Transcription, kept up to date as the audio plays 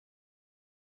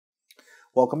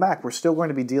Welcome back. We're still going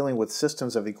to be dealing with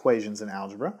systems of equations in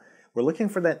algebra. We're looking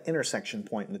for that intersection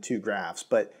point in the two graphs,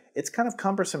 but it's kind of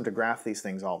cumbersome to graph these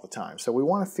things all the time. So we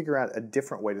want to figure out a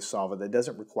different way to solve it that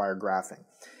doesn't require graphing.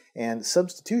 And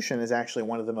substitution is actually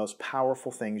one of the most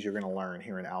powerful things you're going to learn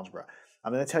here in algebra.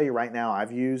 I'm going to tell you right now,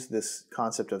 I've used this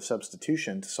concept of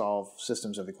substitution to solve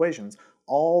systems of equations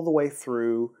all the way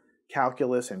through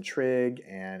calculus and trig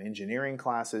and engineering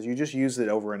classes. You just use it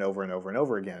over and over and over and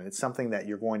over again. It's something that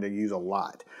you're going to use a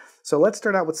lot. So let's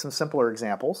start out with some simpler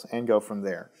examples and go from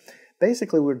there.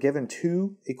 Basically, we're given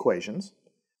two equations,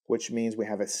 which means we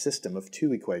have a system of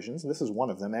two equations. This is one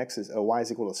of them, y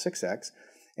is equal to 6x,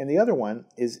 and the other one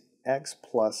is x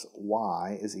plus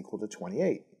y is equal to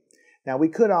 28. Now we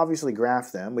could obviously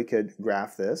graph them. We could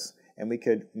graph this, and we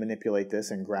could manipulate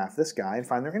this and graph this guy and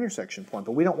find their intersection point,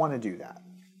 but we don't want to do that.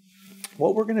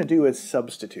 What we're going to do is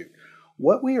substitute.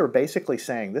 What we are basically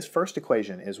saying, this first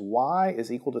equation is y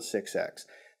is equal to 6x.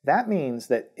 That means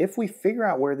that if we figure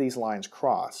out where these lines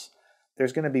cross,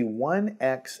 there's going to be one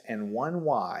x and one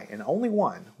y, and only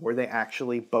one, where they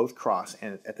actually both cross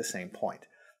at the same point.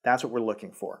 That's what we're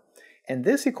looking for. And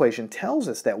this equation tells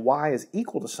us that y is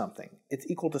equal to something. It's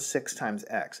equal to 6 times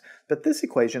x. But this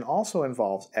equation also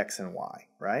involves x and y,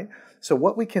 right? So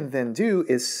what we can then do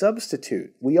is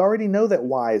substitute. We already know that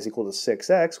y is equal to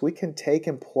 6x. We can take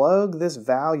and plug this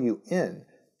value in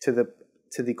to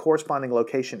the corresponding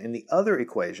location in the other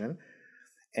equation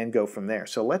and go from there.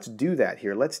 So let's do that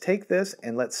here. Let's take this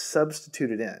and let's substitute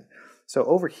it in. So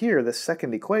over here, the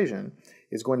second equation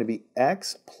is going to be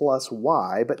x plus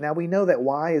y, but now we know that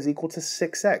y is equal to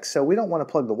 6x. So we don't want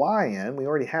to plug the y in. We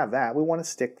already have that. We want to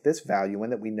stick this value in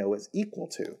that we know is equal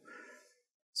to.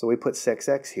 So we put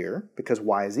 6x here because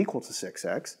y is equal to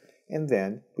 6x, and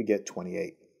then we get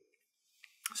 28.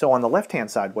 So on the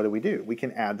left-hand side, what do? We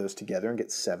can add those together and get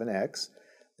 7x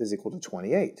is equal to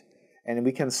 28. And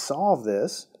we can solve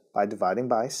this by dividing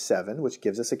by 7, which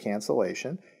gives us a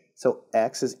cancellation. So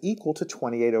x is equal to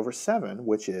 28 over 7,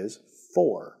 which is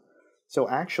 4. So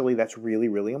actually that's really,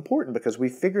 really important because we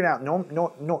figured out,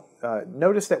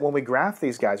 notice that when we graph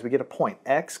these guys, we get a point,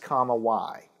 x comma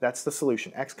y. That's the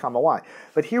solution, x comma y.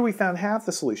 But here we found half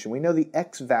the solution. We know the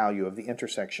x value of the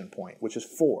intersection point, which is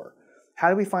 4. How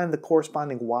do we find the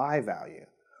corresponding y value?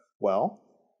 Well,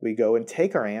 we go and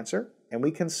take our answer, and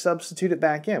we can substitute it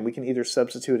back in. We can either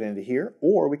substitute it into here,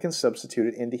 or we can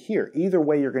substitute it into here. Either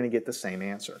way, you're going to get the same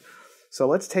answer. So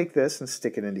let's take this and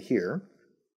stick it into here.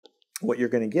 What you're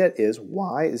going to get is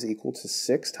y is equal to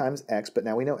 6 times x, but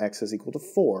now we know x is equal to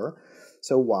 4,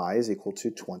 so y is equal to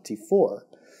 24.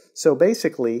 So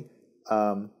basically,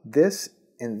 this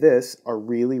and this are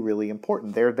really, really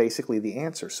important. They're basically the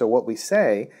answer. So what we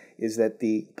say is that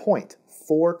the point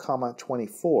 4,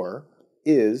 24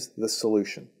 is the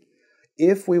solution.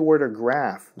 If we were to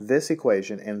graph this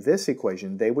equation and this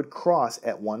equation, they would cross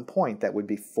at one point. That would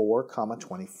be 4,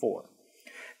 24.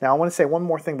 Now I want to say one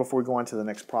more thing before we go on to the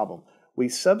next problem. We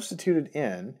substituted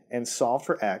in and solved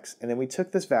for x, and then we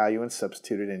took this value and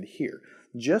substituted into here.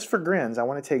 Just for grins, I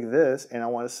want to take this and I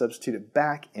want to substitute it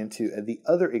back into the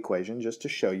other equation just to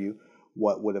show you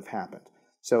what would have happened.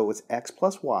 So it's x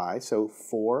plus y, so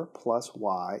 4 plus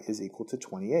y is equal to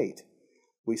 28.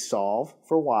 We solve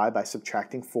for y by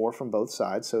subtracting 4 from both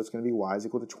sides, so it's going to be y is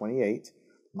equal to 28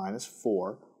 minus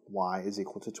 4, y is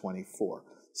equal to 24.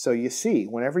 So you see,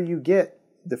 whenever you get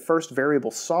the first variable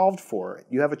solved for,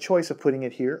 you have a choice of putting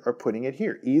it here or putting it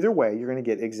here. Either way, you're going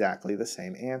to get exactly the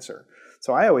same answer.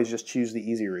 So I always just choose the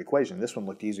easier equation. This one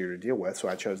looked easier to deal with, so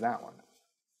I chose that one.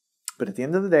 But at the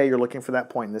end of the day, you're looking for that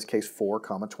point, in this case 4,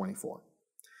 24.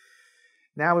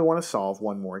 Now we want to solve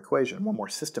one more equation, one more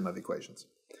system of equations.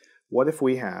 What if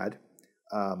we had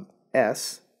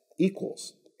s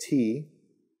equals t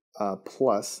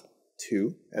plus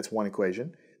 2, that's one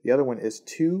equation. The other one is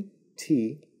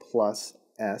 2t plus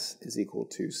s is equal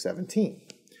to 17.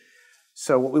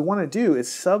 So what we want to do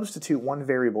is substitute one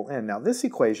variable in. Now this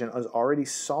equation is already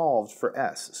solved for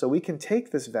s, so we can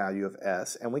take this value of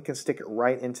s and we can stick it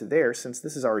right into there. Since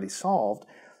this is already solved,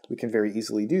 we can very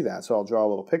easily do that. So I'll draw a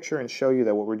little picture and show you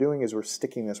that what we're doing is we're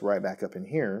sticking this right back up in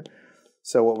here.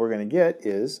 So what we're going to get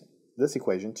is this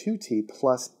equation, 2t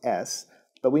plus s,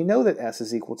 but we know that s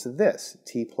is equal to this,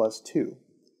 t plus 2.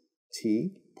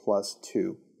 t plus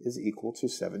 2 is equal to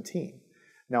 17.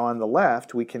 Now on the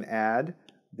left, we can add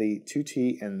the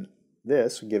 2t and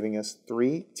this, giving us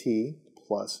 3t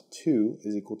plus 2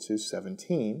 is equal to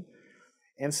 17.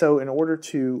 And so in order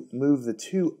to move the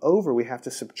 2 over, we have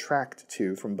to subtract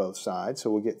 2 from both sides.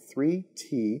 So we'll get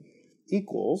 3t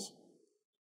equals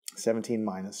 17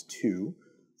 minus 2,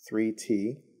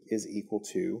 3t is equal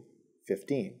to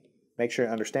 15. make sure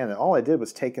you understand that all I did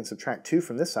was take and subtract 2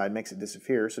 from this side, makes it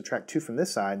disappear, subtract 2 from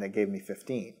this side, and that gave me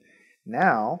 15.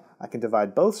 Now, I can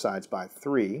divide both sides by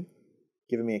 3,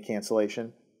 giving me a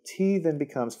cancellation. T then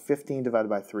becomes 15 divided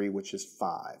by 3, which is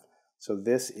 5. So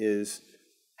this is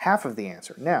half of the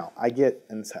answer. Now,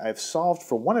 I've solved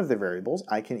for one of the variables.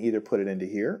 I can either put it into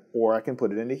here, or I can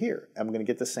put it into here. I'm going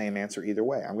to get the same answer either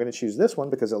way. I'm going to choose this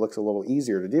one because it looks a little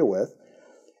easier to deal with.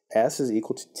 S is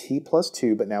equal to t plus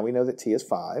 2, but now we know that t is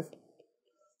 5.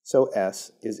 So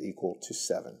S is equal to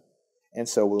 7. And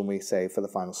so when we say for the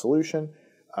final solution,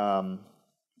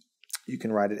 you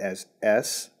can write it as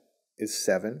S is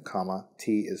 7, comma,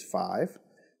 t is 5.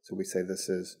 So we say this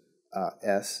is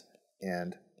S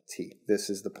and t. This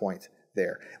is the point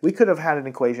there. We could have had an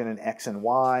equation in x and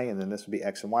y, and then this would be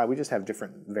x and y. We just have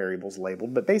different variables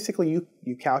labeled. But basically,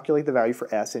 you calculate the value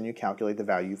for s, and you calculate the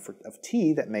value of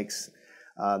t that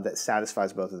that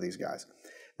satisfies both of these guys.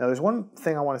 Now, there's one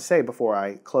thing I want to say before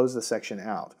I close this section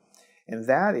out, and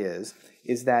that is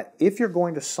that if you're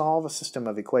going to solve a system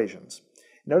of equations,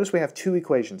 notice we have 2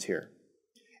 equations here,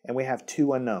 and we have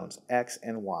 2 unknowns, x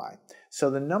and y.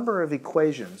 So the number of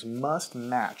equations must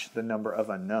match the number of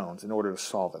unknowns in order to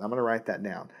solve it. I'm going to write that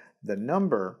down. The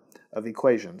number of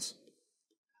equations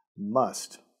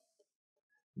must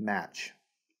match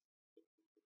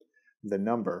the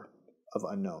number of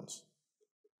unknowns.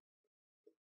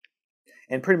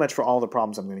 And pretty much for all the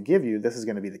problems I'm going to give you, this is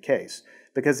going to be the case,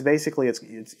 because basically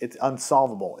it's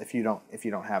unsolvable if you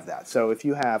don't have that. So if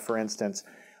you have, for instance,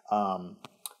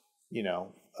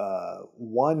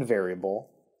 one variable,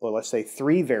 or let's say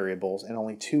 3 variables and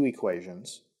only 2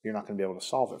 equations, you're not going to be able to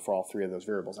solve it for all 3 of those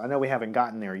variables. I know we haven't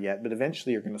gotten there yet, but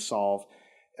eventually you're going to solve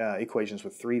equations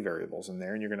with 3 variables in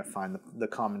there, and you're going to find the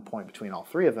common point between all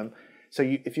 3 of them. So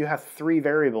if you have 3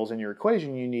 variables in your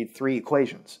equation, you need 3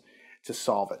 equations to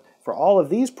solve it. For all of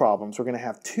these problems, we're going to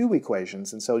have 2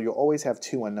 equations, and so you'll always have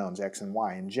 2 unknowns, x and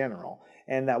y in general,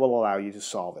 and that will allow you to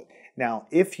solve it. Now,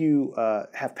 if you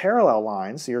have parallel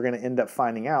lines, you're going to end up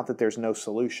finding out that there's no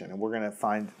solution, and we're going to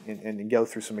find and go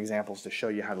through some examples to show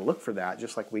you how to look for that,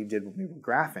 just like we did when we were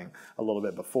graphing a little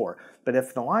bit before. But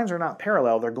if the lines are not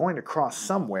parallel, they're going to cross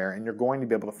somewhere, and you're going to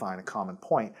be able to find a common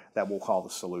point that we'll call the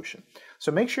solution.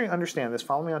 So make sure you understand this.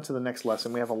 Follow me on to the next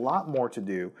lesson. We have a lot more to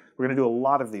do. We're going to do a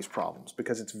lot of these problems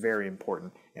because it's very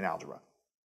important in algebra.